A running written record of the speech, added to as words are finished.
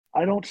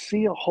I don't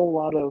see a whole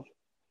lot of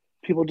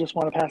people just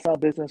want to pass out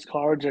business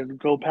cards and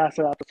go pass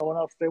it out to someone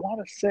else. They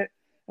want to sit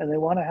and they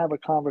want to have a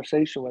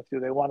conversation with you.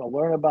 They want to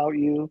learn about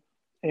you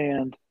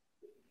and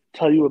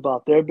tell you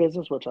about their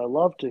business, which I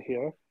love to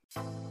hear.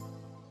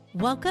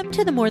 Welcome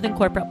to the More Than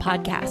Corporate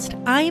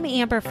podcast. I'm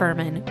Amber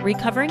Furman,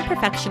 recovering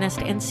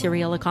perfectionist and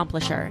serial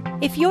accomplisher.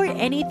 If you're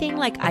anything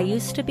like I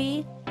used to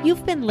be,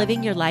 you've been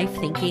living your life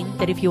thinking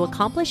that if you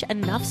accomplish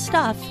enough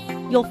stuff,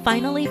 you'll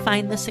finally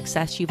find the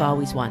success you've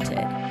always wanted.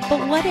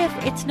 But what if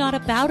it's not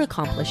about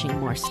accomplishing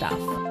more stuff?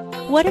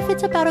 What if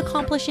it's about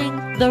accomplishing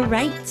the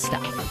right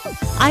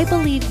stuff? I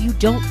believe you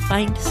don't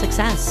find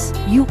success,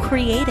 you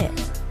create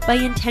it by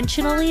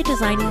intentionally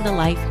designing the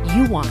life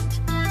you want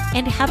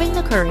and having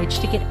the courage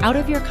to get out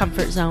of your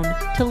comfort zone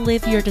to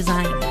live your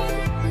design.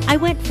 I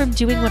went from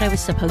doing what I was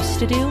supposed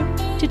to do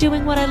to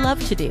doing what I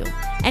love to do,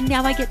 and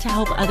now I get to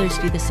help others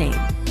do the same.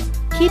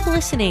 Keep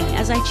listening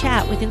as I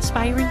chat with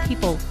inspiring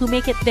people who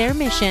make it their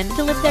mission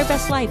to live their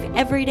best life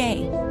every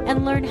day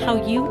and learn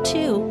how you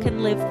too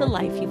can live the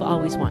life you've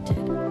always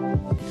wanted.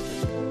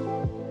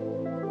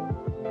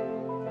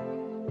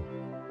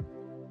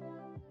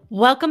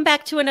 Welcome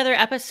back to another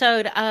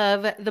episode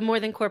of the More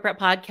Than Corporate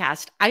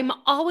podcast. I'm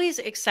always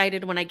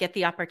excited when I get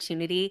the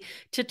opportunity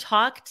to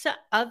talk to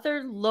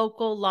other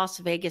local Las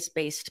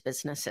Vegas-based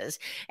businesses.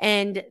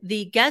 And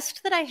the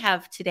guest that I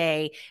have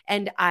today,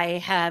 and I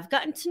have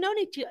gotten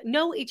to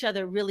know each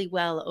other really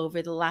well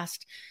over the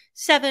last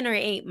 7 or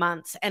 8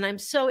 months. And I'm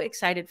so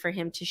excited for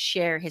him to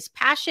share his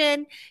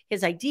passion,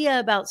 his idea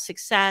about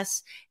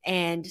success,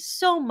 and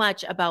so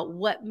much about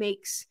what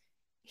makes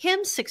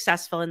him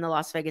successful in the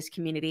Las Vegas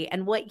community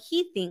and what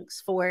he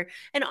thinks for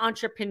an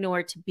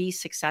entrepreneur to be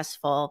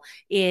successful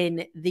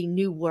in the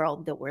new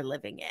world that we're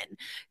living in.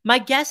 My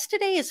guest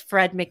today is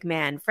Fred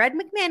McMahon. Fred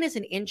McMahon is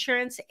an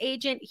insurance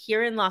agent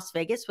here in Las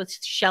Vegas with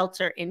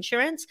Shelter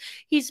Insurance.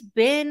 He's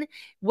been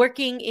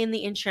working in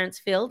the insurance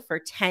field for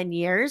 10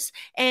 years,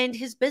 and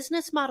his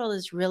business model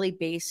is really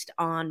based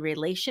on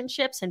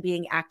relationships and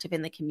being active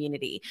in the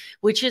community,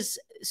 which is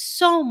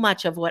so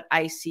much of what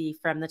I see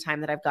from the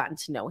time that I've gotten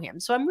to know him.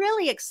 So I'm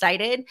really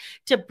excited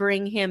to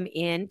bring him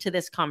into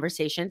this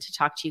conversation to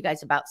talk to you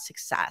guys about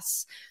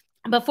success.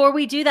 Before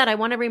we do that, I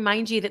want to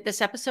remind you that this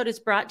episode is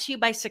brought to you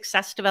by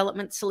Success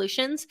Development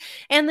Solutions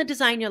and the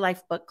Design Your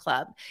Life Book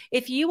Club.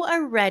 If you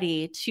are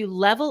ready to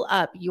level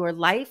up your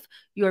life,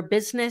 your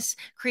business,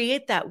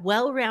 create that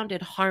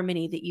well-rounded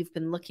harmony that you've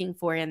been looking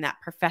for in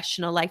that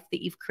professional life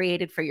that you've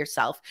created for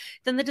yourself,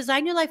 then the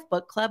Design Your Life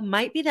Book Club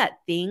might be that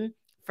thing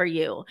for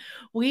you.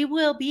 We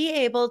will be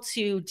able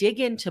to dig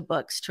into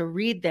books, to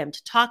read them,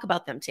 to talk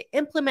about them, to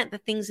implement the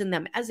things in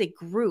them as a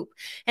group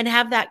and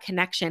have that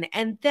connection.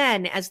 And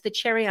then as the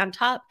cherry on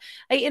top,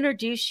 I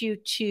introduce you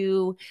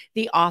to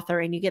the author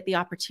and you get the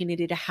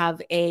opportunity to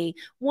have a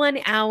 1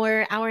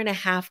 hour, hour and a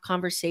half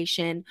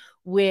conversation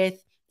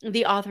with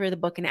the author of the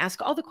book and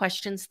ask all the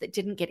questions that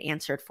didn't get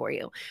answered for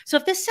you. So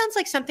if this sounds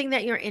like something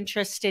that you're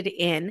interested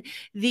in,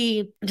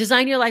 the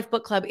Design Your Life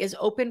Book Club is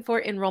open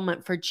for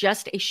enrollment for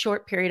just a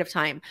short period of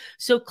time.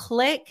 So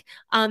click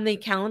on the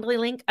Calendly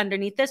link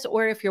underneath this,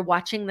 or if you're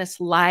watching this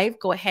live,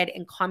 go ahead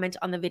and comment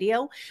on the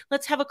video.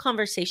 Let's have a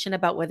conversation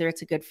about whether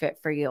it's a good fit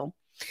for you.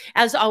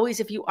 As always,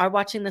 if you are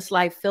watching this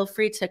live, feel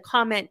free to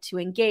comment, to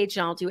engage,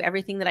 and I'll do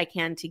everything that I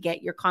can to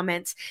get your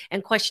comments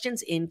and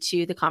questions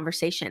into the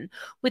conversation.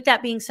 With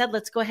that being said,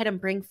 let's go ahead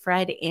and bring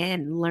Fred in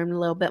and learn a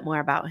little bit more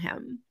about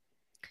him.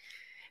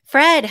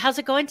 Fred, how's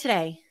it going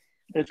today?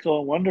 It's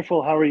going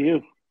wonderful. How are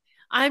you?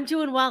 I'm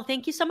doing well.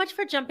 Thank you so much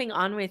for jumping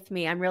on with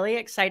me. I'm really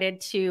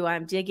excited to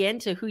dig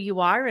into who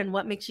you are and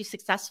what makes you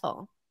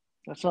successful.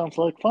 That sounds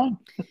like fun.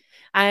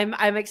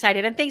 I'm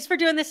excited. And thanks for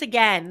doing this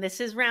again.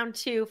 This is round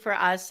 2 for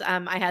us.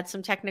 I had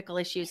some technical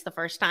issues the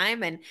first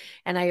time and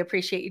I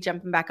appreciate you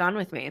jumping back on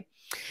with me.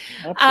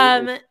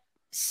 Absolutely.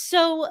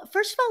 So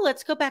first of all,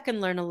 let's go back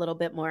and learn a little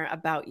bit more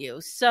about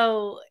you.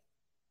 So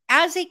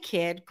as a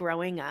kid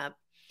growing up,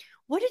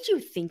 what did you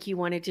think you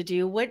wanted to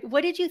do?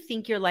 What did you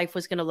think your life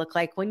was going to look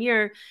like when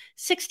you're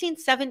 16,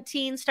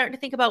 17, starting to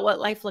think about what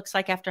life looks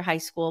like after high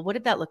school? What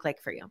did that look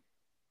like for you?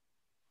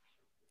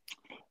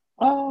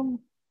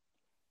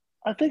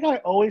 I think I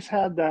always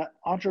had that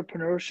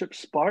entrepreneurship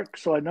spark.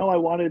 So I know I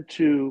wanted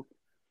to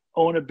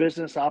own a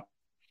business,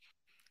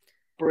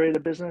 operate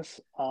a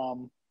business.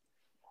 I'm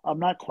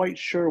not quite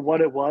sure what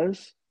it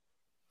was.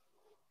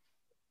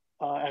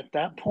 At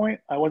that point,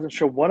 I wasn't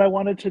sure what I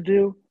wanted to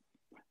do,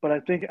 but I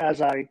think as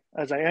I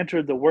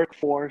entered the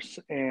workforce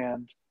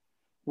and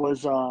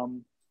was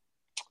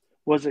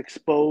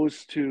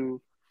exposed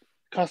to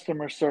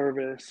customer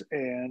service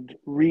and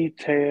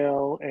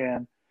retail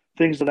and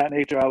things of that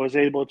nature, I was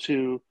able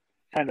to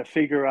kind of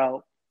figure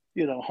out,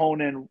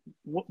 hone in,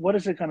 what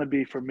is it going to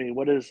be for me?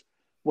 What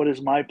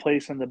is my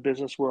place in the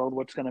business world?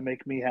 What's going to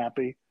make me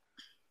happy?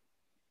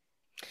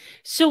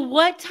 So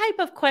what type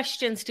of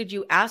questions did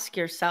you ask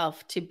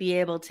yourself to be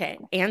able to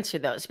answer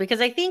those?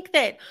 Because I think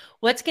that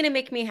what's going to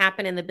make me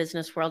happen in the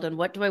business world and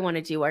what do I want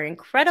to do are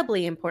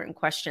incredibly important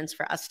questions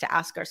for us to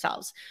ask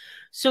ourselves.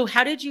 So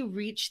how did you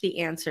reach the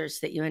answers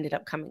that you ended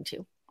up coming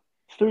to?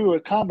 through a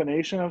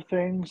combination of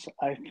things.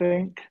 I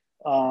think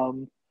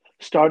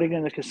starting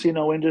in the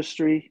casino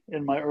industry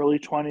in my early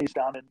 20s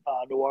down in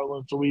New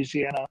Orleans,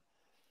 Louisiana,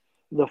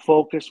 the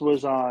focus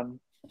was on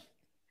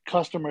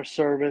customer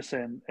service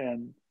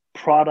and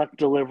product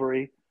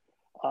delivery.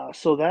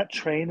 So that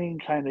training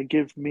kind of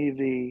gives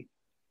me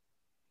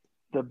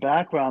the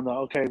background that,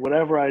 okay,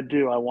 whatever I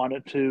do, I want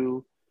it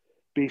to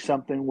be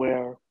something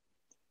where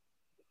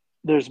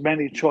there's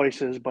many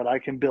choices, but I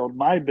can build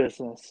my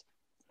business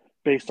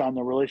based on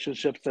the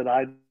relationships that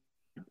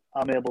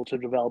I'm able to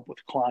develop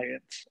with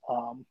clients.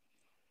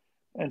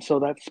 And so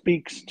that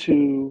speaks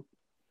to,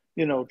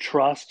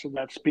 trust, and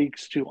that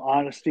speaks to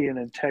honesty and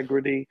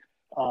integrity.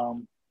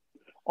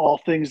 All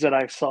things that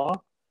I saw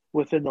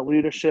within the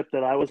leadership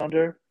that I was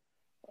under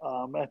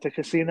at the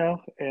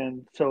casino.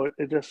 And so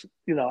it just,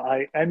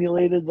 I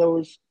emulated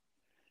those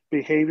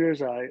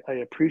behaviors. I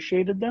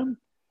appreciated them.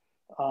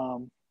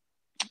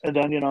 And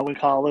then, in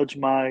college,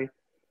 my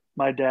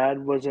dad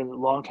was a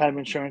longtime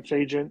insurance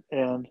agent,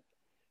 and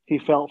he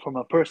felt from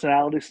a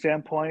personality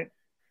standpoint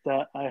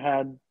that I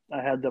had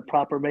the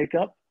proper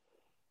makeup.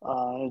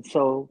 And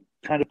so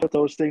kind of put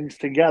those things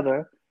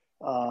together,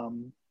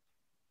 and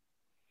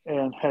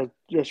has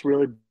just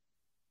really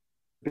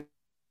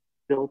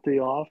built the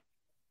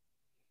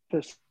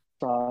office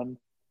on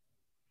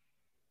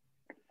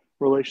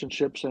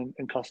relationships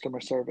and customer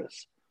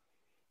service.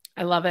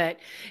 I love it.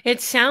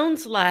 It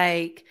sounds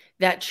like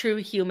that true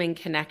human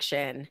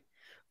connection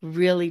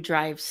really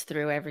drives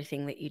through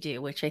everything that you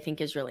do, which I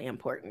think is really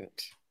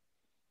important.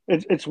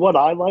 It's what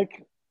I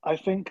like. I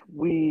think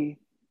we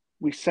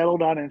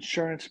settled on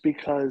insurance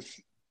because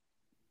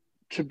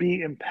to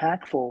be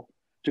impactful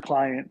to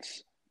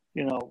clients,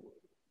 you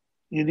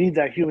need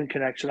that human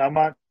connection. I'm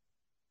not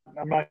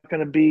going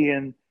to be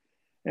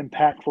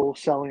impactful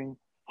selling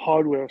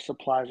hardware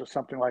supplies or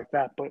something like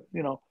that, but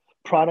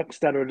products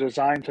that are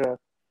designed to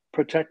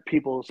protect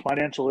people's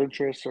financial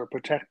interests or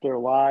protect their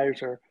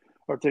lives or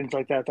things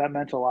like that. That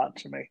meant a lot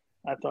to me.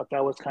 I thought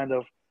that was kind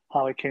of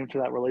how I came to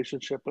that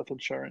relationship with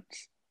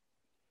insurance.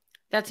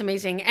 That's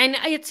amazing. And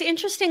it's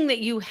interesting that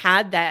you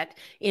had that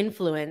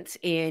influence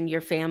in your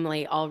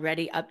family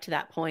already up to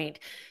that point.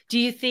 Do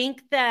you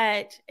think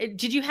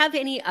did you have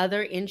any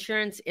other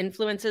insurance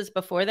influences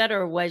before that,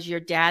 or was your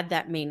dad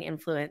that main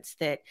influence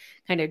that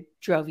kind of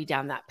drove you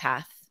down that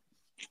path?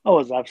 Oh,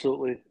 it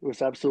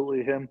was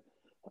absolutely him.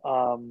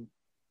 Um,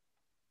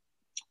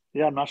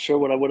 yeah, I'm not sure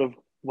what I would have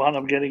wound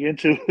up getting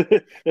into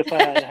if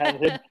I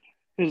had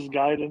his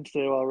guidance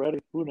there already.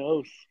 Who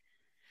knows?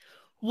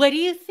 What do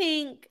you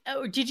think?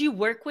 Did you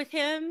work with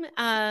him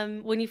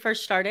when you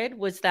first started?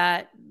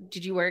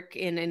 Did you work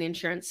in an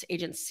insurance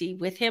agency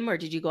with him, or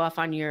did you go off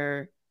on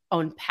your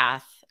own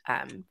path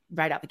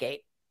right out the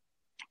gate?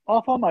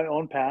 Off on my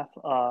own path.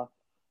 I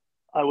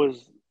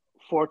was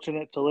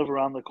fortunate to live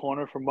around the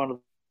corner from one of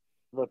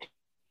the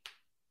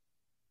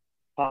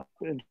top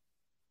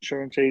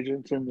insurance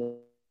agents in the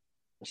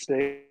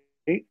state.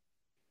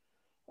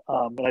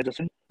 And I just,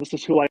 this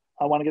is who I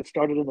want to get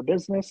started in the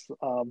business.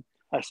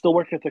 I still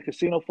work at the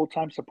casino full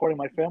time supporting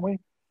my family.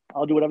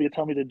 I'll do whatever you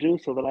tell me to do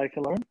so that I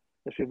can learn.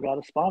 If you've got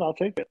a spot, I'll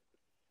take it.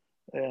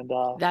 And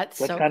That's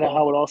that's so kind of cool.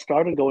 how it all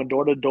started, going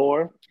door to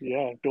door.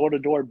 Yeah, door to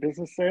door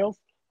business sales.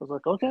 I was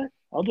like, okay,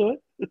 I'll do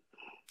it.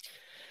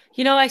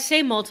 I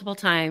say multiple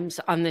times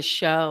on this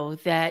show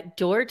that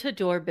door to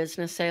door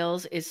business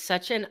sales is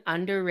such an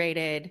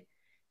underrated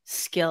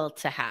skill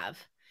to have.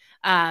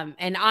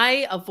 And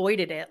I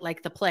avoided it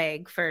like the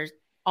plague for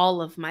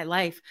all of my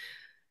life.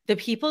 The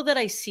people that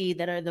I see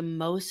that are the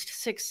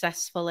most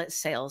successful at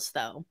sales,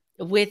 though,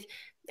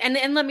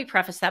 and let me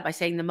preface that by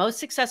saying the most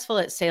successful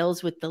at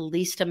sales with the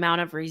least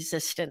amount of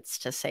resistance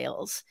to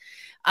sales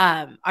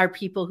are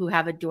people who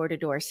have a door to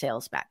door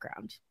sales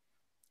background.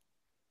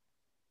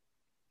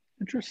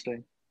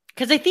 Interesting.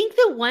 Because I think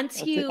that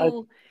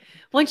I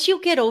once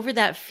you get over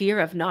that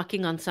fear of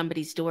knocking on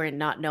somebody's door and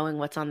not knowing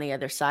what's on the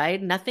other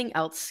side, nothing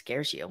else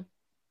scares you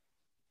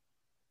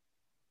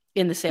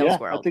in the sales yeah,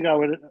 world.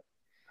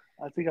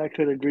 I think I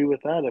could agree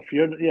with that.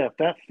 If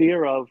that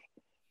fear of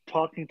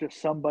talking to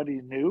somebody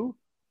new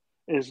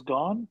is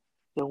gone,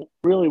 then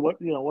really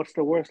what's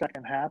the worst that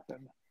can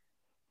happen?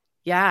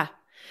 Yeah.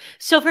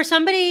 So for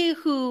somebody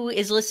who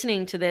is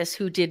listening to this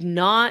who did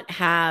not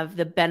have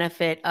the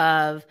benefit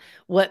of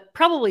what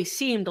probably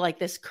seemed like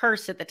this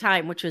curse at the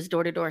time, which was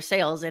door-to-door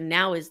sales, and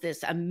now is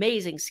this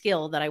amazing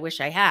skill that I wish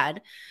I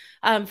had.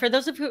 For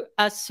those of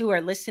us who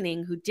are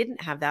listening who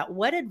didn't have that,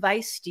 what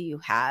advice do you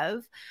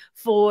have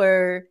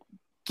for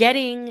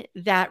getting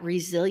that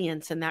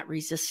resilience and that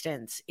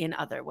resistance in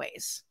other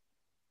ways?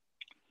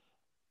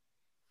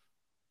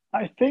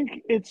 I think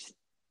it's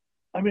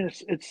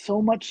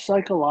so much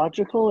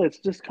psychological. It's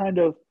just kind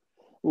of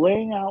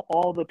laying out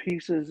all the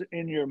pieces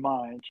in your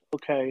mind.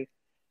 Okay,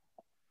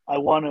 I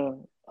want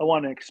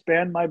to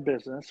expand my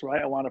business,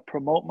 right? I want to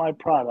promote my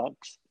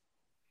products.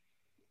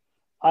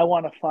 I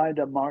want to find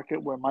a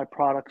market where my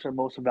products are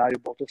most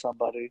valuable to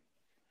somebody.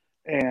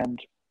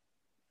 And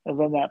and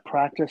then that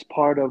practice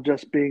part of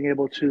just being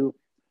able to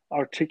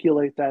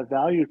articulate that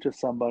value to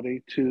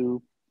somebody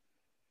to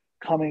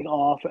coming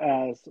off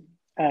as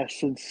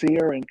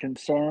sincere and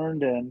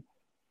concerned, and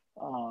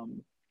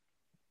um,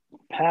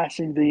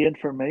 passing the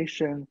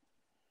information,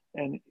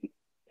 and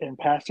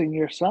passing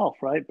yourself,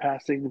 right?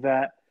 Passing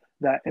that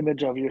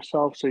image of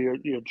yourself, so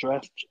you're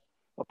dressed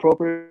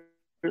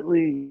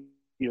appropriately,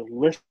 you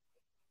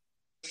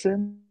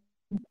listen,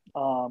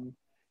 um,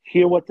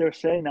 hear what they're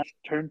saying, not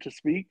turn to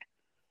speak.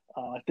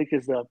 I think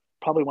is the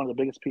probably one of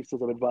the biggest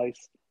pieces of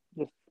advice.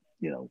 Just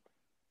you know,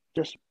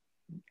 just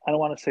I don't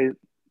want to say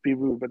be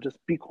rude, but just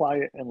be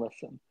quiet and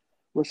listen.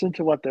 Listen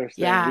to what they're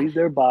saying. Yeah. Read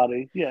their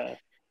body. Yeah,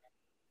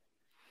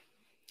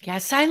 Yeah,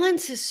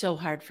 silence is so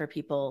hard for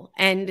people.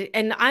 And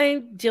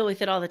I deal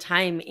with it all the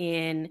time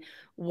in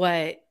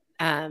what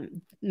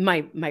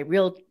my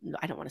real,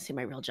 I don't want to say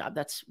my real job.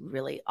 That's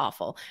really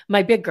awful.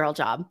 My big girl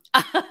job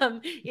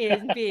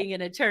in being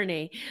an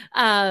attorney.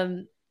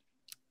 Um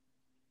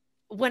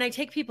when I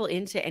take people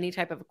into any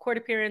type of a court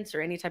appearance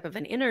or any type of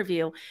an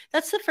interview,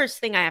 that's the first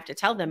thing I have to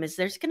tell them is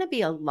there's going to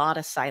be a lot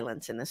of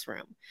silence in this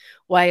room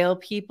while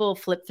people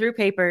flip through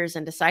papers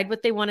and decide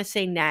what they want to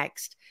say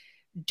next.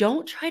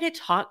 Don't try to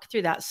talk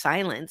through that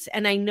silence.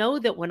 And I know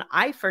that when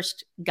I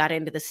first got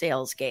into the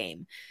sales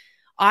game,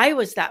 I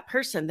was that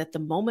person that the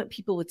moment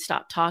people would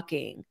stop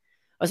talking,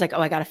 I was like,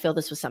 oh, I got to fill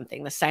this with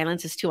something. The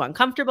silence is too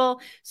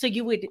uncomfortable. So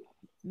you would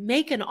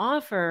make an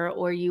offer,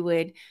 or you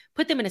would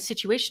put them in a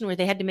situation where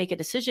they had to make a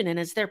decision. And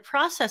as they're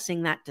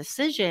processing that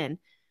decision,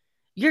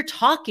 you're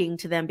talking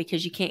to them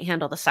because you can't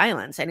handle the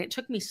silence. And it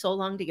took me so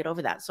long to get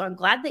over that. So I'm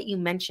glad that you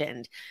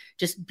mentioned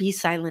just be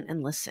silent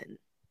and listen.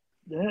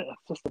 yeah,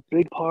 it's just a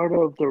big part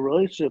of the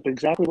relationship.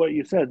 Exactly what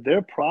you said.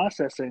 They're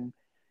processing.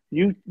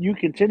 You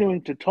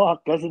continuing to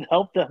talk doesn't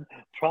help them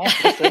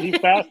process any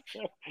faster.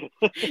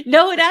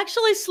 No, it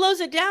actually slows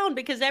it down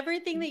because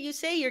everything that you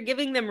say, you're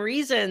giving them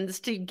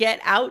reasons to get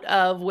out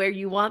of where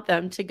you want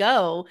them to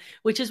go,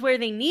 which is where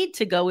they need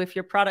to go if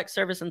your product,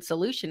 service, and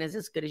solution is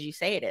as good as you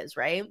say it is,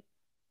 right?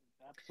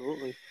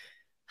 Absolutely.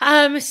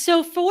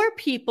 So for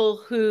people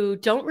who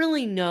don't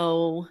really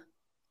know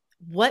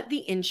what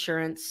the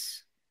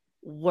insurance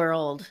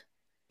world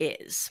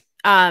is,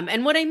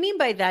 and what I mean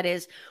by that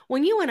is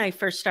when you and I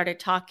first started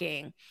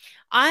talking,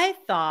 I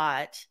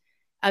thought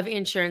of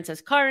insurance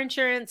as car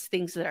insurance,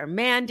 things that are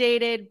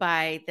mandated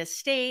by the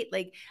state.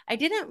 Like, I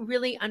didn't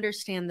really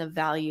understand the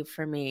value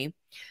for me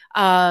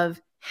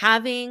of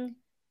having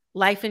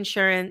life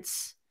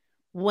insurance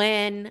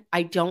when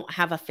I don't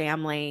have a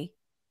family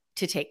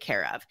to take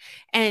care of.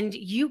 And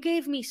you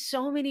gave me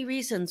so many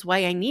reasons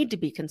why I need to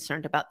be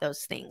concerned about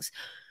those things.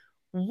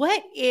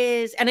 What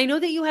is, and I know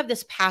that you have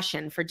this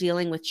passion for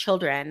dealing with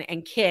children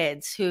and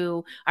kids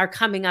who are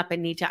coming up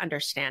and need to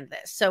understand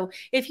this. So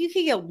if you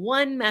could get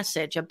one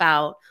message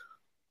about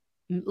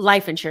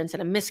life insurance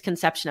and a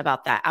misconception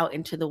about that out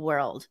into the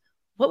world,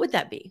 what would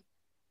that be?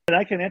 And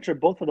I can answer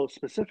both of those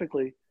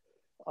specifically.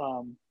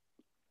 Um,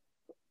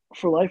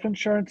 for life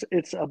insurance,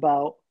 it's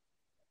about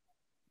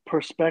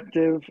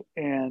perspective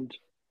and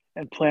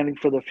planning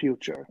for the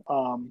future.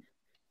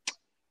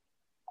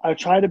 I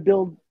try to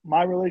build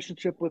my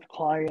relationship with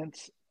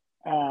clients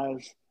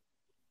as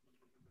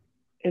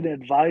an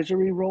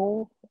advisory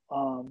role,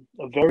 a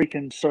very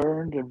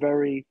concerned and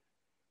very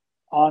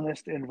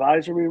honest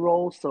advisory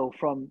role. So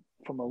from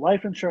a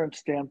life insurance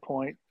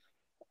standpoint,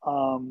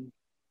 um,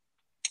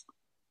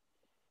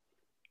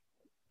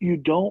 you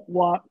don't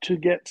want to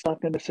get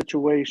stuck in a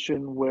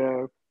situation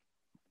where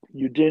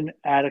you didn't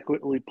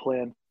adequately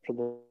plan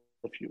for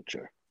the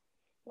future.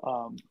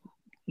 Um,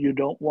 you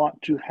don't want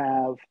to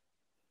have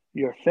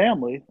your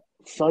family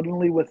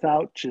suddenly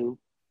without you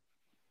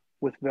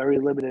with very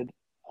limited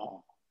uh,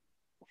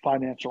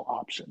 financial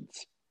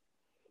options.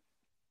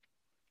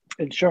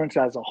 Insurance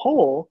as a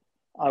whole,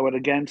 I would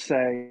again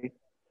say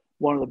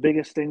one of the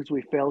biggest things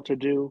we fail to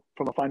do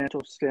from a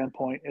financial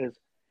standpoint is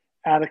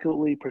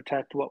adequately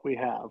protect what we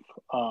have.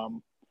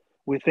 Um,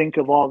 we think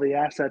of all the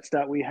assets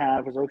that we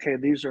have as okay,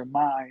 these are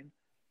mine,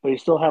 but you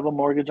still have a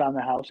mortgage on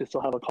the house, you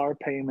still have a car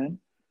payment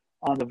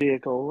on the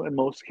vehicle in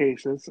most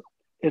cases.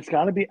 It's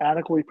got to be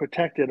adequately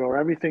protected, or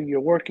everything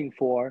you're working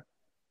for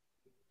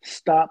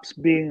stops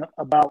being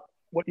about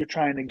what you're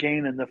trying to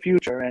gain in the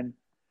future and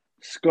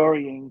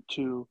scurrying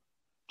to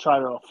try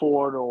to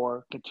afford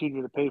or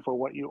continue to pay for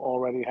what you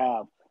already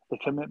have, the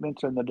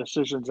commitments and the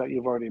decisions that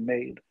you've already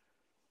made.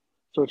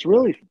 So it's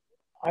really,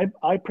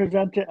 I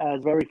present it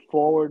as very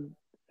forward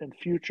and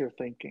future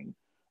thinking.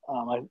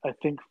 I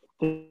think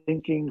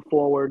thinking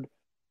forward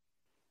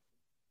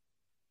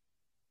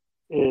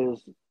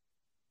is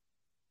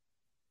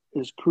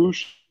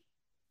crucial.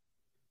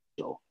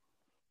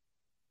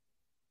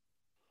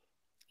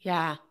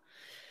 Yeah.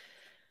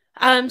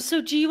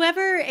 So do you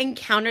ever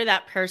encounter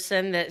that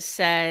person that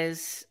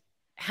says,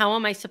 how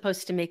am I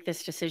supposed to make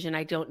this decision?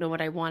 I don't know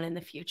what I want in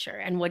the future.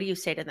 And what do you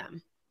say to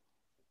them?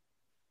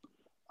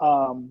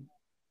 Um,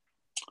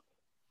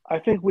 I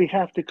think we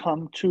have to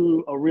come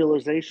to a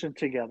realization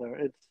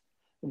together.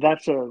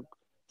 That's a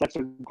that's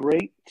a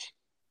great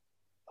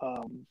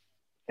um,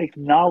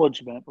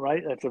 acknowledgement,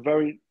 right? That's a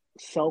very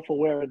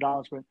self-aware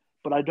acknowledgement.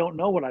 But I don't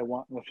know what I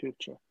want in the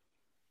future,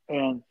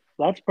 and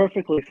That's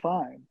perfectly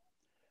fine.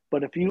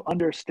 But if you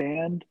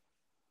understand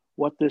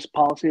what this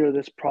policy or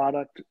this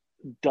product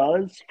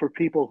does for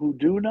people who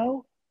do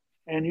know,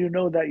 and you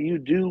know that you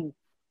do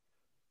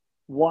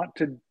want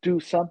to do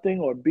something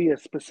or be a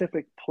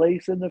specific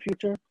place in the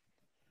future,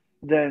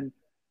 then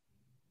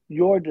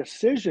your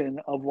decision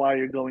of why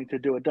you're going to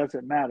do it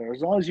doesn't matter.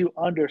 As long as you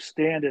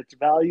understand its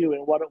value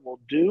and what it will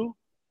do,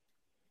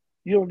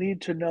 you'll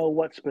need to know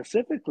what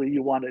specifically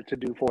you want it to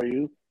do for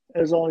you,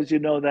 as long as you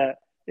know that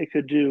it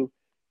could do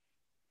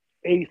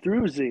A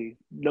through Z,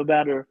 no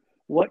matter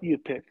what you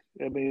pick.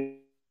 I mean,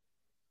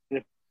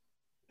 if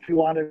you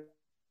wanted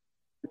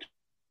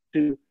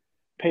to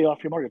pay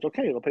off your mortgage,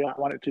 okay, it'll pay off.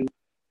 I want it to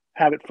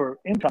have it for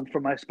income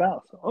for my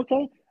spouse.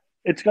 Okay,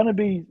 it's going to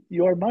be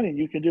your money.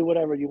 You can do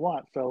whatever you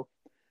want. So,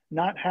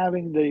 not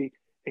having the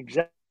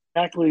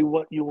exactly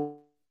what you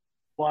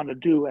want to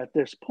do at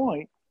this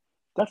point,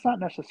 that's not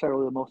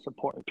necessarily the most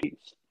important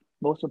piece.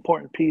 Most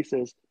important piece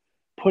is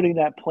putting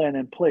that plan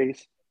in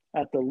place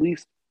at the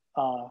least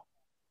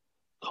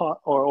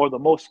or the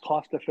most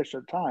cost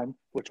efficient time,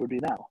 which would be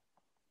now.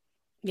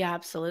 Yeah,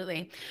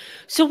 absolutely.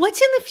 So,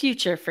 what's in the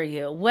future for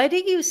you? What do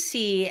you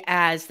see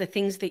as the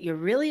things that you're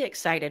really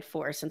excited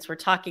for? Since we're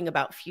talking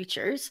about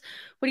futures,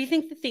 what do you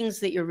think the things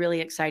that you're really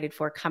excited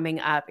for coming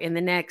up in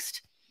the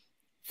next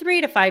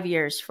 3 to 5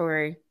 years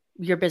for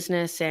your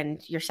business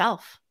and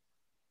yourself?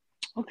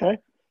 Okay.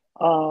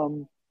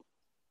 Um,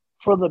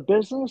 for the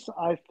business,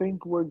 I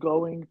think we're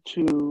going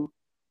to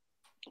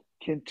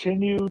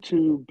continue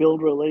to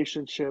build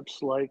relationships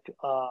like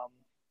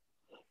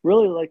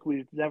really like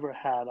we've never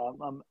had.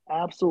 I'm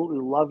absolutely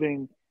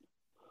loving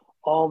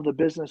all of the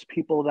business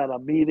people that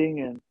I'm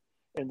meeting,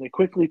 and they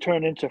quickly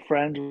turn into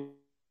friends,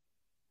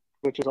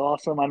 which is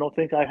awesome. I don't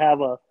think I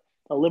have a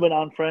limit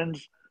on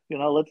friends. You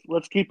know,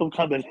 let's keep them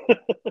coming.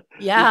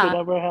 You Yeah, can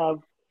never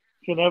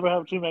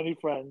have too many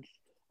friends.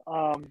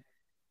 Um,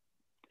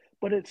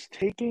 but it's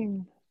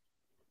taking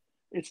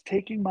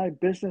my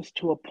business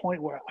to a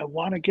point where I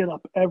want to get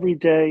up every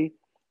day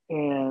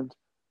and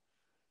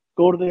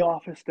go to the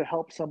office to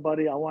help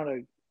somebody. I want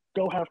to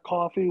go have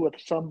coffee with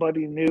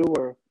somebody new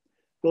or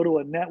go to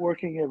a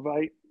networking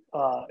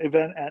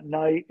event at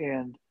night.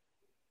 And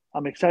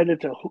I'm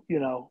excited to,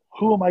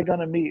 who am I going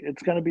to meet?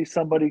 It's going to be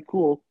somebody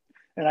cool.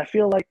 And I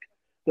feel like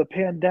the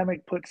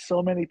pandemic put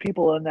so many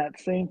people in that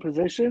same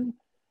position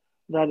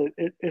that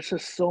it's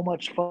just so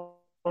much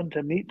fun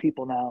to meet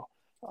people now.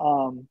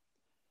 Um,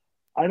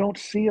 I don't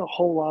see a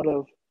whole lot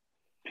of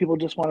people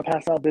just want to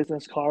pass out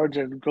business cards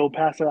and go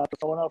pass it out to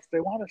someone else. They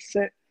want to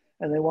sit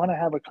and they want to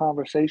have a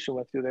conversation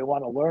with you. They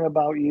want to learn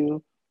about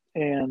you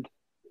and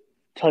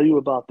tell you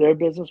about their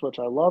business, which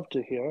I love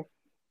to hear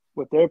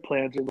what their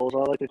plans and goals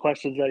are, like the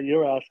questions that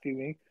you're asking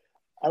me.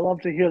 I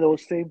love to hear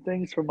those same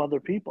things from other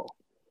people.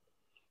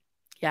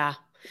 yeah.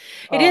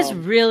 It is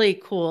Um, really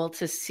cool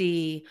to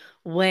see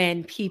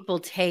when people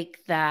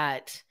take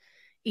that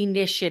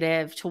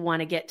initiative to want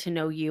to get to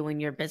know you and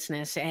your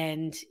business,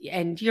 and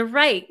you're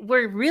right,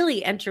 we're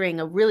really entering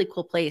a really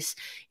cool place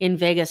in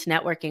Vegas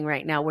networking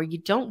right now where you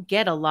don't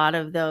get a lot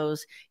of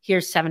those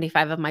here's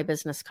 75 of my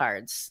business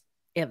cards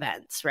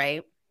events,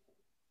 right?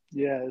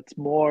 yeah, it's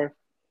more,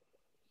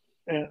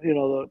 and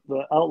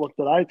the outlook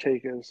that I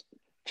take is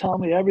tell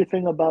me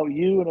everything about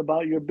you and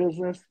about your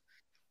business.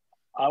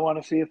 I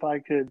want to see if I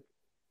could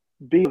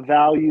be a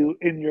value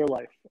in your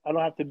life. I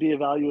don't have to be a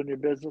value in your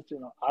business.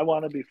 I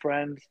want to be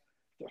friends.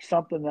 There's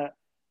something that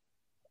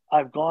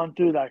I've gone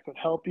through that could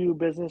help you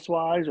business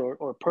wise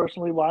or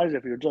personally wise.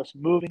 If you're just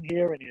moving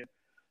here and you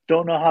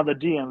don't know how the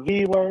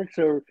DMV works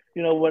or,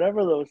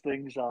 whatever those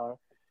things are.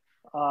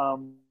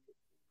 Um,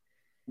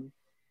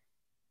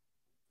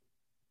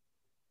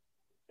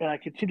 and I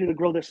continue to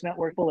grow this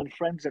network full of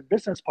friends and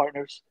business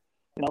partners.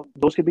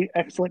 Those could be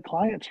excellent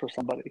clients for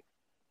somebody.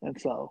 And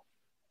so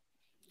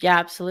Yeah,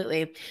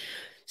 absolutely.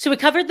 So we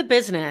covered the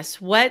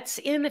business. What's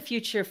in the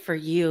future for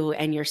you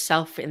and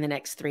yourself in the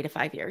next 3 to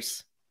 5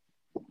 years?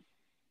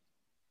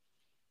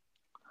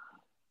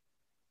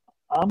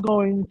 I'm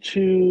going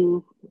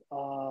to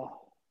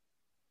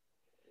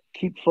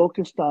keep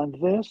focused on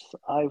this.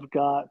 I've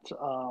got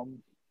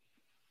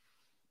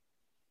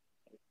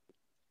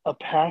a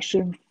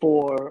passion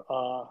for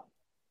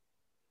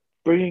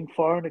bringing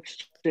foreign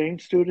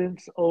exchange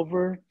students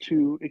over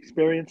to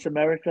experience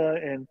America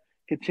and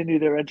continue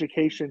their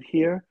education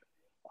here.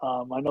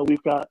 I know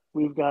we've got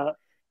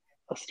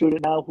a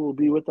student now who will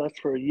be with us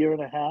for a year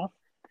and a half,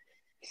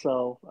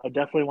 so I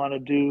definitely want to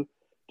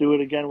do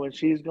it again when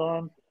she's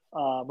gone.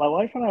 My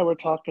wife and I were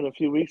talking a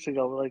few weeks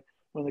ago. We're like,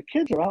 when the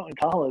kids are out in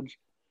college,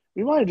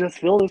 we might just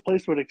fill this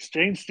place with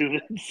exchange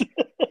students.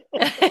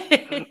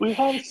 We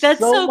have That's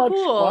so so much fun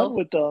cool.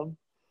 with them.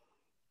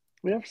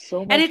 We have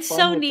so And much it's fun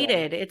so with them.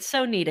 needed. It's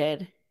so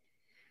needed.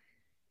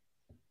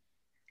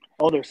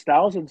 Oh, there's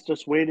thousands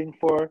just waiting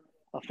for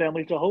a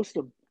family to host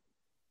them.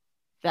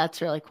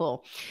 That's really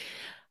cool.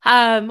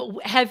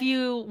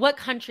 What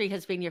country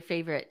has been your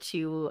favorite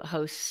to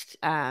host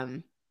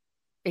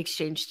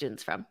exchange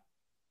students from?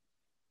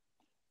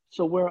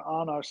 So we're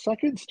on our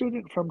second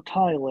student from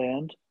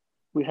Thailand.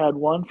 We had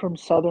one from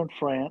southern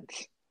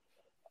France.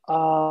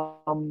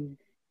 Um,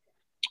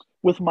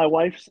 with my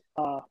wife's,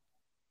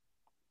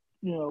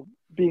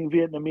 being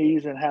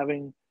Vietnamese and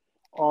having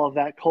all of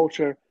that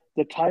culture,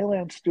 the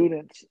Thailand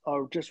students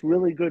are just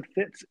really good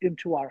fits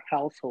into our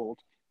household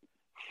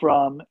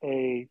from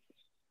a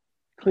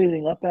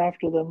cleaning up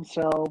after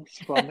themselves,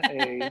 from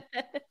a,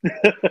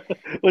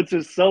 which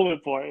is so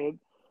important.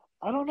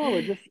 I don't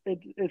know.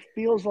 It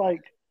feels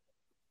like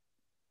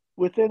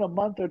within a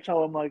month or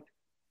so, I'm like,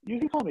 you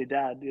can call me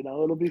dad,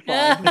 it'll be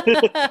fine.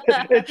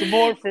 It's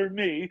more for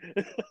me.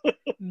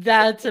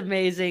 That's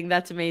amazing.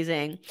 That's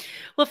amazing.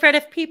 Well, Fred,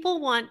 if people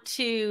want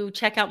to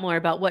check out more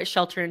about what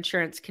Shelter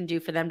Insurance can do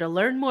for them to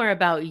learn more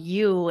about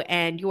you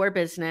and your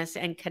business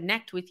and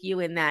connect with you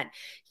in that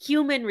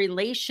human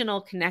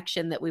relational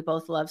connection that we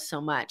both love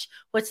so much,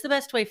 what's the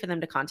best way for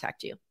them to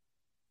contact you?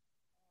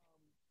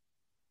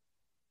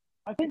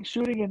 I think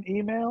shooting an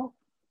email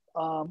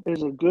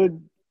is a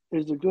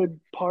good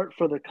part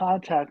for the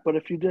contact. But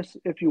if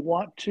you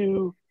want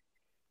to,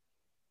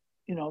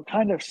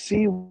 kind of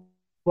see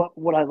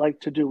what I like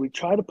to do, we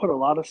try to put a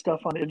lot of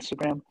stuff on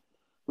Instagram.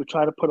 We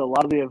try to put a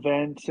lot of the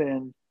events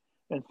and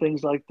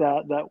things like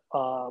that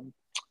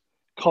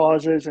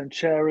causes and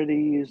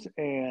charities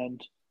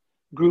and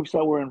groups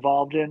that we're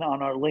involved in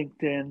on our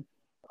LinkedIn.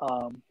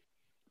 Um,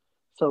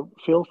 so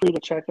feel free to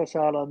check us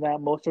out on that.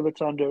 Most of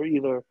it's under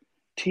either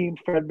Team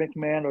Fred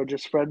McMahon or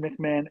just Fred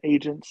McMahon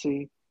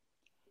Agency.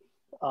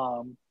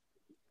 Um,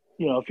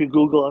 if you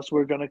Google us,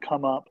 we're going to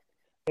come up.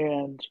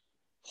 And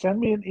send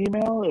me an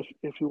email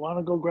if you want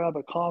to go grab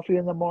a coffee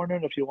in the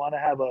morning, if you want to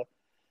have a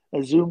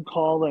Zoom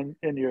call and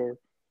you're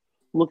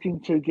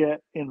looking to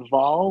get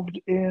involved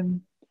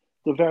in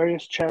the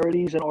various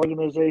charities and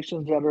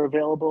organizations that are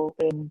available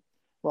in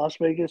Las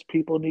Vegas.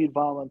 People need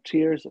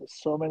volunteers. There's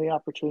so many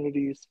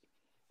opportunities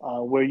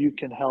where you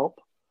can help.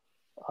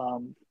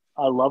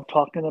 I love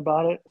talking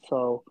about it.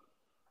 So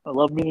I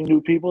love meeting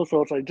new people.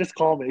 So it's like, just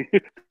call me.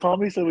 Call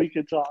me so we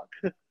can talk.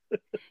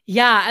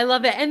 Yeah, I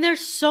love it. And there's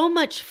so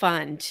much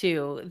fun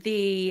too.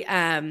 Getting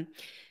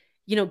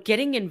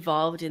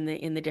involved in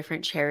the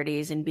different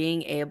charities and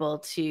being able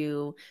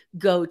to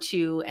go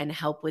to and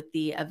help with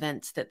the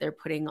events that they're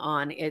putting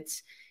on.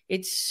 It's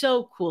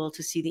so cool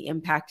to see the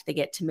impact they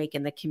get to make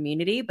in the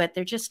community, but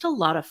they're just a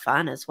lot of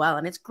fun as well.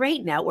 And it's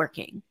great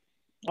networking.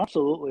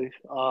 Absolutely.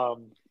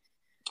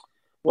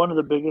 One of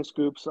the biggest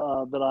groups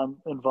that I'm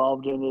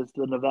involved in is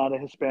the Nevada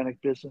Hispanic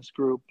Business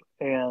Group.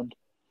 And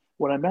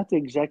when I met the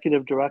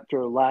executive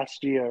director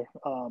last year,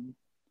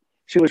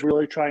 she was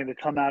really trying to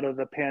come out of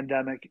the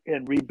pandemic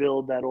and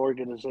rebuild that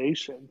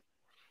organization.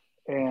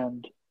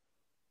 And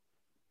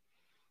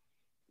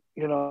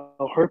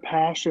her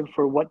passion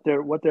for what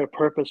their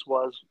purpose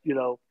was,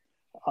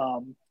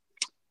 um,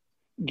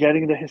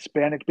 getting the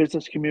Hispanic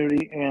business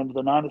community and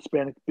the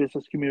non-Hispanic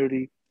business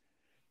community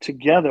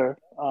together.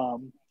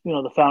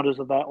 The founders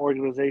of that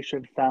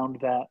organization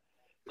found that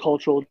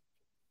cultural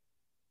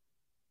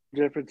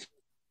differences,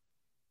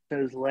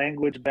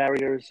 language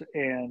barriers,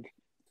 and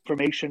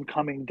information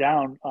coming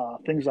down,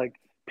 things like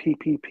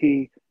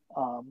PPP,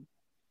 um,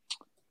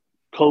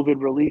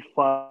 COVID relief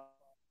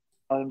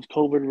funds,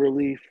 COVID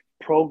relief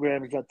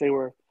programs that they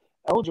were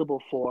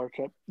eligible for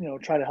to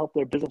try to help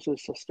their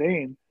businesses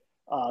sustain.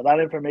 That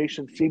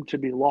information seemed to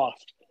be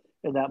lost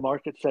in that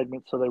market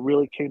segment, so they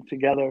really came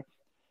together,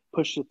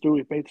 pushed it through.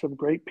 We've made some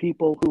great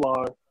people who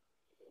are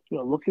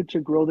looking to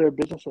grow their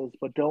businesses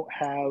but don't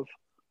have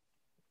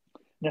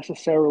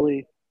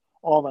necessarily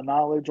all the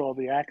knowledge, all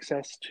the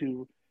access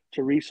to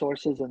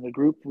resources, and the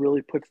group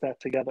really puts that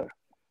together.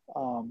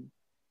 Um,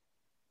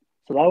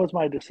 so that was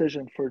my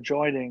decision for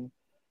joining.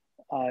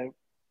 I've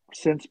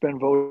since been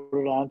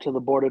voted on to the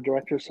board of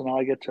directors, so now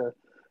I get to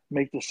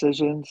make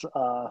decisions,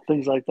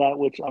 things like that,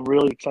 which I'm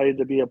really excited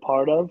to be a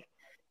part of.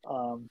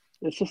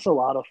 It's just a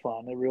lot of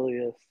fun. It really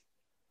is.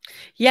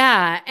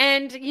 Yeah.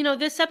 And,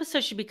 this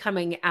episode should be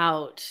coming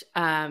out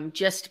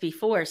just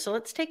before. So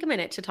let's take a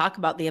minute to talk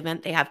about the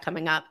event they have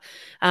coming up,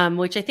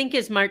 which I think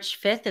is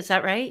March 5th. Is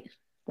that right?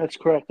 That's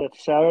correct.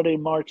 That's Saturday,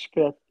 March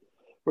 5th.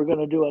 We're going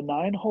to do a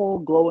 9-hole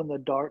glow in the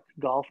dark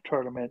golf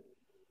tournament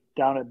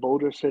down at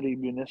Boulder City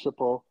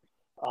Municipal.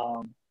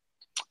 Um,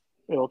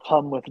 it'll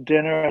come with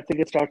dinner. I think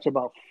it starts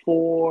about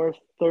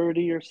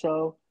 4:30 or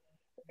so,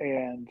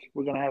 and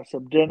we're gonna have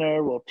some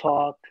dinner. We'll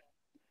talk,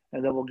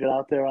 and then we'll get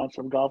out there on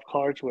some golf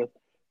carts with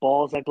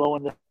balls that glow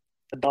in the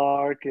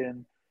dark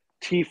and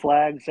T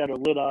flags that are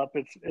lit up.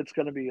 It's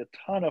going to be a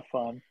ton of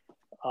fun.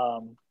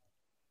 Um,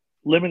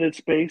 Limited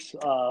space,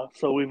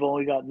 so we've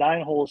only got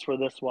 9 holes for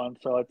this one.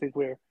 So I think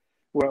we're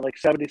at like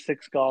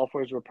 76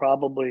 golfers. We're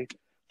probably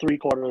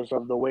three-quarters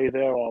of the way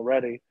there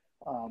already.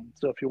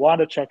 So if you want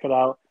to check it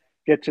out,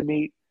 get to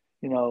meet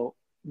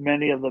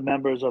many of the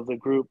members of the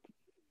group.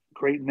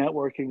 Great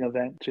networking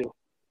event too.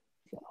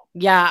 So.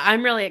 Yeah,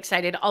 I'm really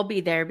excited. I'll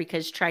be there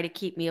because try to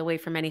keep me away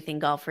from anything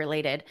golf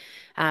related.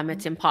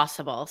 It's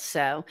impossible.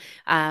 So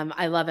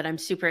I love it. I'm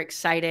super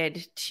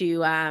excited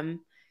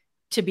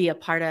to be a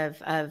part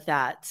of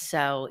that.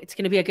 So it's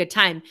going to be a good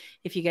time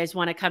if you guys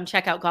want to come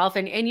check out golf.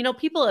 And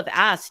people have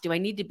asked, do I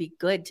need to be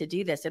good to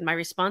do this? And my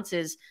response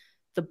is,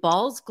 the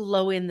balls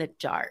glow in the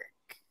dark.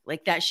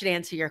 Like, that should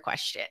answer your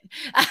question.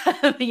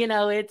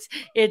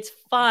 It's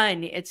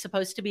fun. It's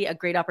supposed to be a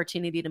great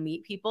opportunity to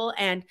meet people.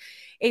 And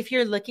if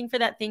you're looking for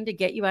that thing to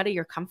get you out of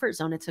your comfort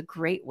zone, it's a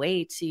great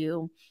way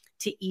to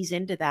ease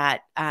into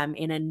that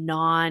in a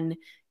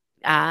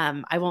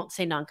I won't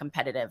say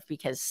non-competitive,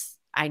 because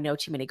I know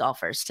too many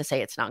golfers to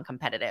say it's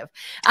non-competitive,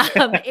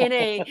 in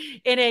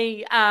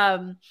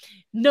a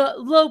no,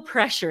 low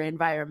pressure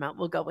environment.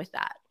 We'll go with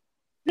that.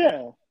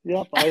 Yeah.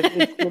 Yep.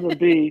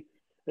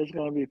 It's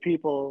going to be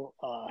people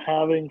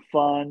having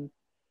fun.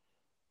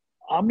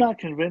 I'm not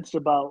convinced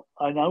about.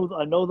 I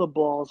know the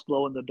balls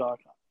glow in the dark.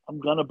 I'm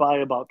going to buy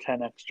about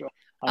 10 extra.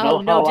 I know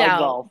no how I doubt.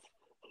 golf.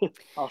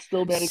 I'll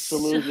still manage to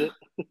lose it.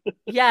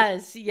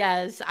 Yes,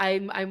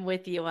 I'm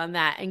with you on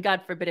that. And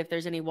God forbid if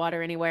there's any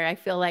water anywhere. I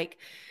feel like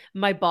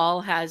my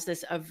ball has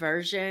this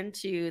aversion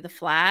to the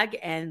flag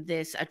and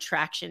this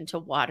attraction to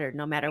water,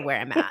 no matter where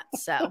I'm at.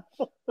 So,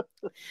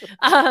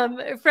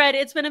 Fred,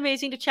 it's been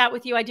amazing to chat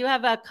with you. I do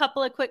have a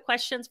couple of quick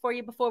questions for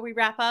you before we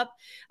wrap up.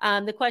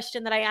 The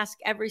question that I ask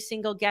every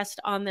single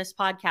guest on this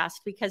podcast,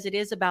 because it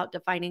is about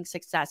defining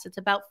success. It's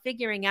about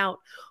figuring out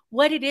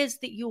what it is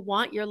that you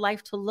want your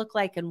life to look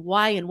like and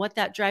why, and what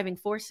that driving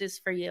force is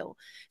for you.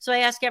 So I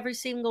ask every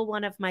single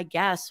one of my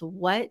guests,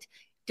 what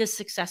does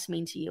success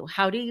mean to you?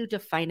 How do you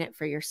define it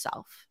for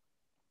yourself?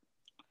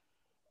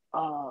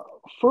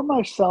 For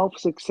myself,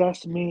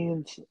 success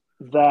means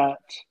that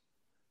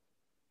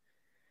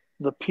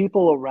the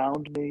people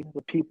around me,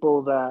 the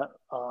people that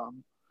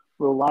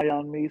rely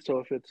on me. So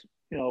if it's,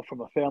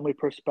 from a family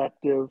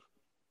perspective,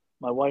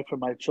 my wife or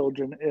my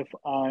children, if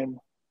I'm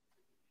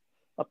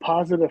a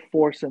positive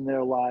force in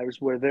their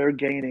lives where they're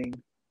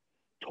gaining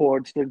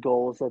towards the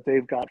goals that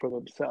they've got for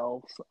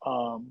themselves.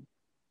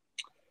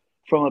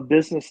 From a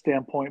business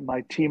standpoint,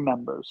 my team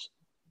members,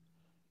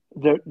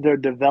 they're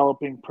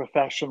developing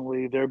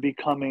professionally. They're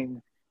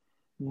becoming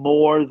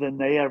more than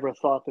they ever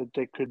thought that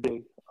they could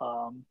be.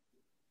 I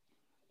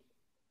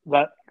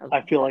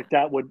feel like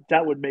that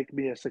would make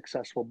me a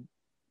successful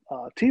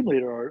team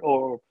leader,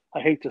 or I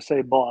hate to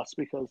say boss,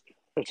 because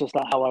it's just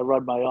not how I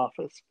run my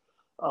office.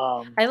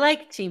 I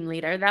like team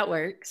leader. That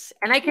works.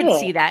 And I could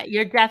see that.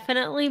 You're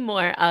definitely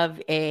more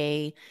of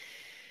a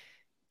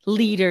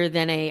leader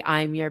than a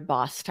I'm your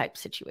boss type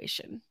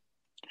situation.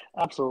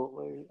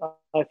 Absolutely.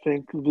 I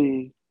think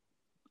the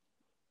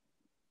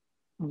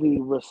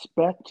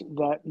respect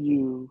that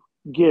you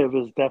give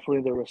is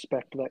definitely the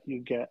respect that you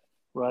get,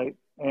 right?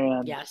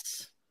 And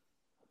yes,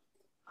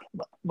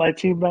 my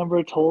team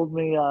member told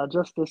me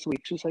just this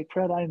week, she's like,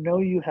 Fred, I know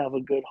you have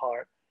a good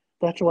heart.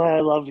 That's why I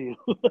love you.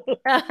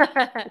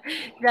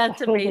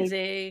 That's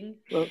amazing.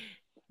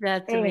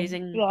 That's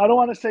amazing. I don't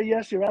want to say,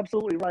 yes, you're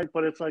absolutely right,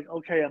 but it's like,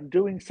 okay, I'm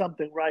doing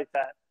something right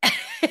that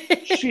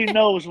she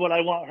knows what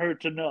I want her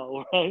to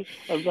know, right?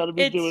 I've got to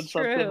be doing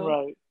something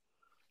right.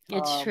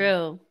 It's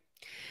true.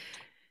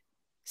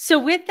 So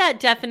with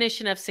that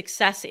definition of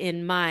success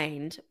in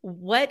mind,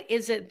 what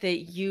is it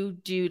that you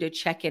do to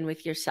check in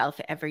with yourself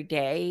every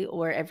day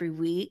or every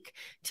week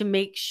to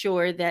make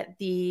sure that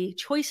the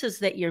choices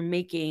that you're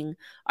making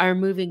are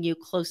moving you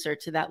closer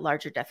to that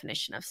larger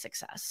definition of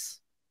success?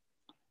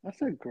 That's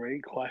a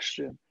great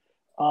question.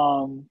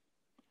 And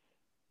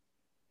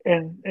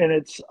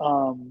it's,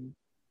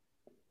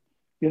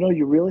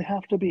 you really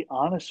have to be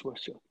honest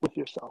with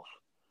yourself.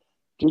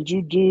 Did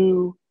you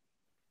do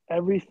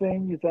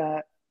everything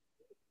that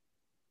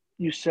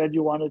you said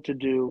you wanted to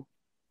do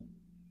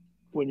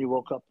when you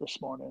woke up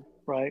this morning,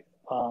 right?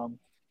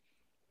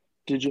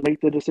 Did you make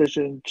the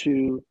decision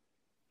to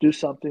do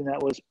something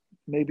that was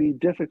maybe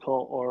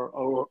difficult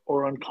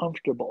or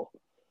uncomfortable,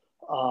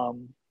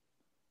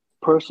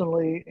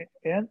 personally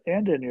and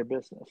in your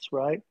business,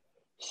 right?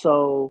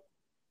 So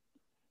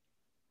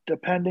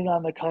depending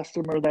on the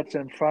customer that's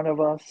in front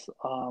of us,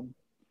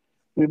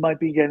 we might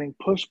be getting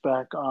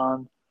pushback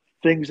on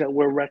things that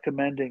we're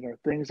recommending or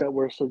things that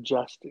we're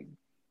suggesting.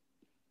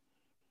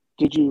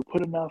 Did you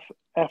put enough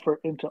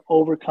effort into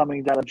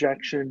overcoming that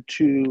objection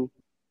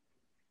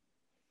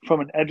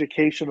from an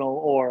educational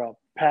or a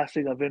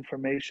passing of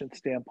information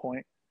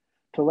standpoint,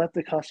 to let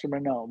the customer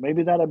know?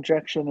 Maybe that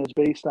objection is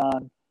based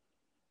on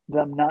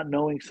them not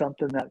knowing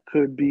something that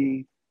could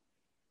be,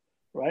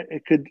 right?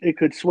 It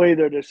could sway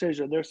their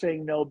decision. They're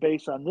saying no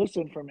based on this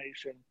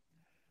information.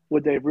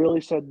 Would they have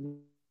really said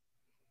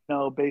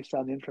no based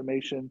on the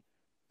information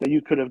that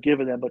you could have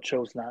given them but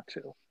chose not to?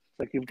 It's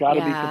like, you've got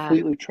to be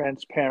completely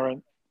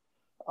transparent.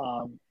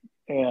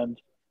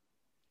 And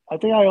I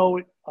think I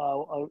always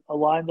a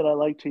line that I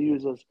like to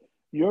use is,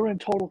 you're in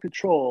total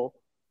control.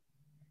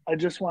 I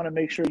just want to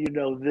make sure you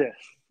know this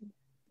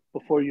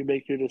before you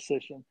make your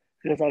decision,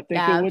 because I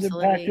think it would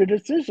impact your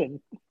decision.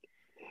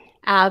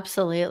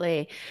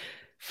 Absolutely.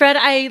 Fred,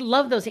 I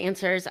love those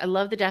answers. I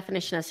love the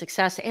definition of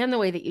success and the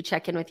way that you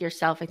check in with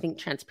yourself. I think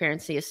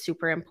transparency is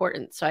super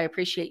important. So I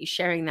appreciate you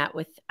sharing that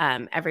with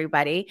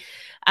everybody.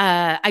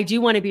 I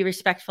do want to be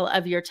respectful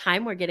of your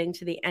time. We're getting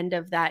to the end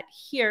of that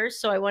here.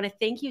 So I want to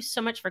thank you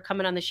so much for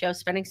coming on the show,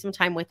 spending some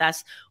time with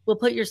us. We'll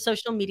put your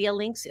social media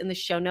links in the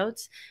show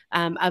notes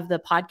of the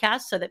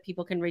podcast so that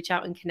people can reach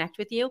out and connect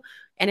with you.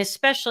 And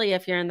especially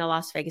if you're in the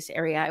Las Vegas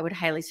area, I would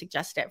highly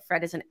suggest it.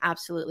 Fred is an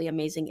absolutely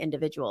amazing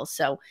individual.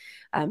 So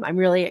I'm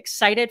really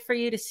excited for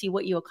you to see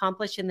what you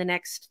accomplish in the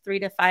next 3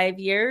 to 5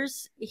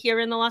 years here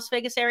in the Las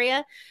Vegas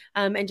area,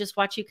 and just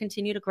watch you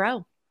continue to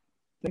grow.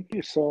 Thank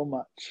you so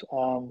much.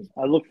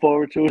 I look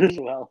forward to it as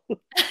well.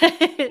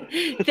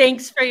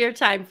 Thanks for your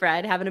time,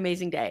 Fred. Have an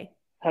amazing day.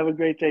 Have a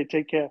great day.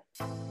 Take care.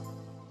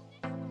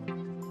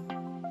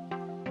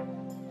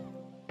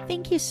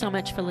 Thank you so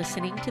much for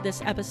listening to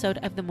this episode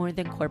of the More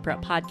Than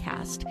Corporate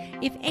podcast.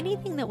 If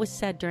anything that was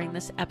said during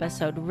this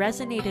episode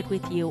resonated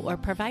with you or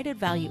provided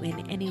value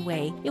in any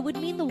way, it would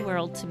mean the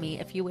world to me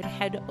if you would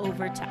head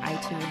over to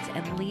iTunes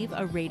and leave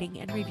a rating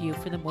and review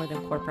for the More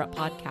Than Corporate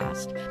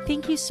podcast.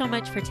 Thank you so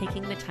much for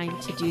taking the time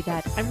to do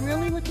that. I'm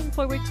really looking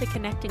forward to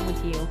connecting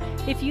with you.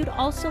 If you'd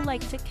also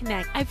like to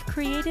connect, I've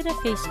created a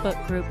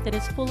Facebook group that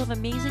is full of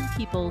amazing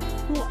people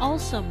who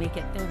also make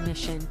it their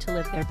mission to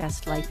live their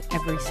best life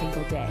every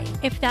single day.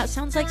 If that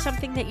sounds like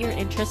something that you're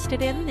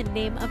interested in, the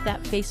name of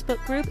that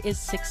Facebook group is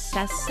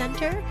Success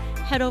Center.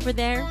 Head over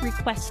there,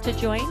 request to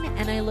join,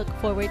 and I look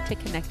forward to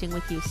connecting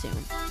with you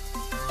soon.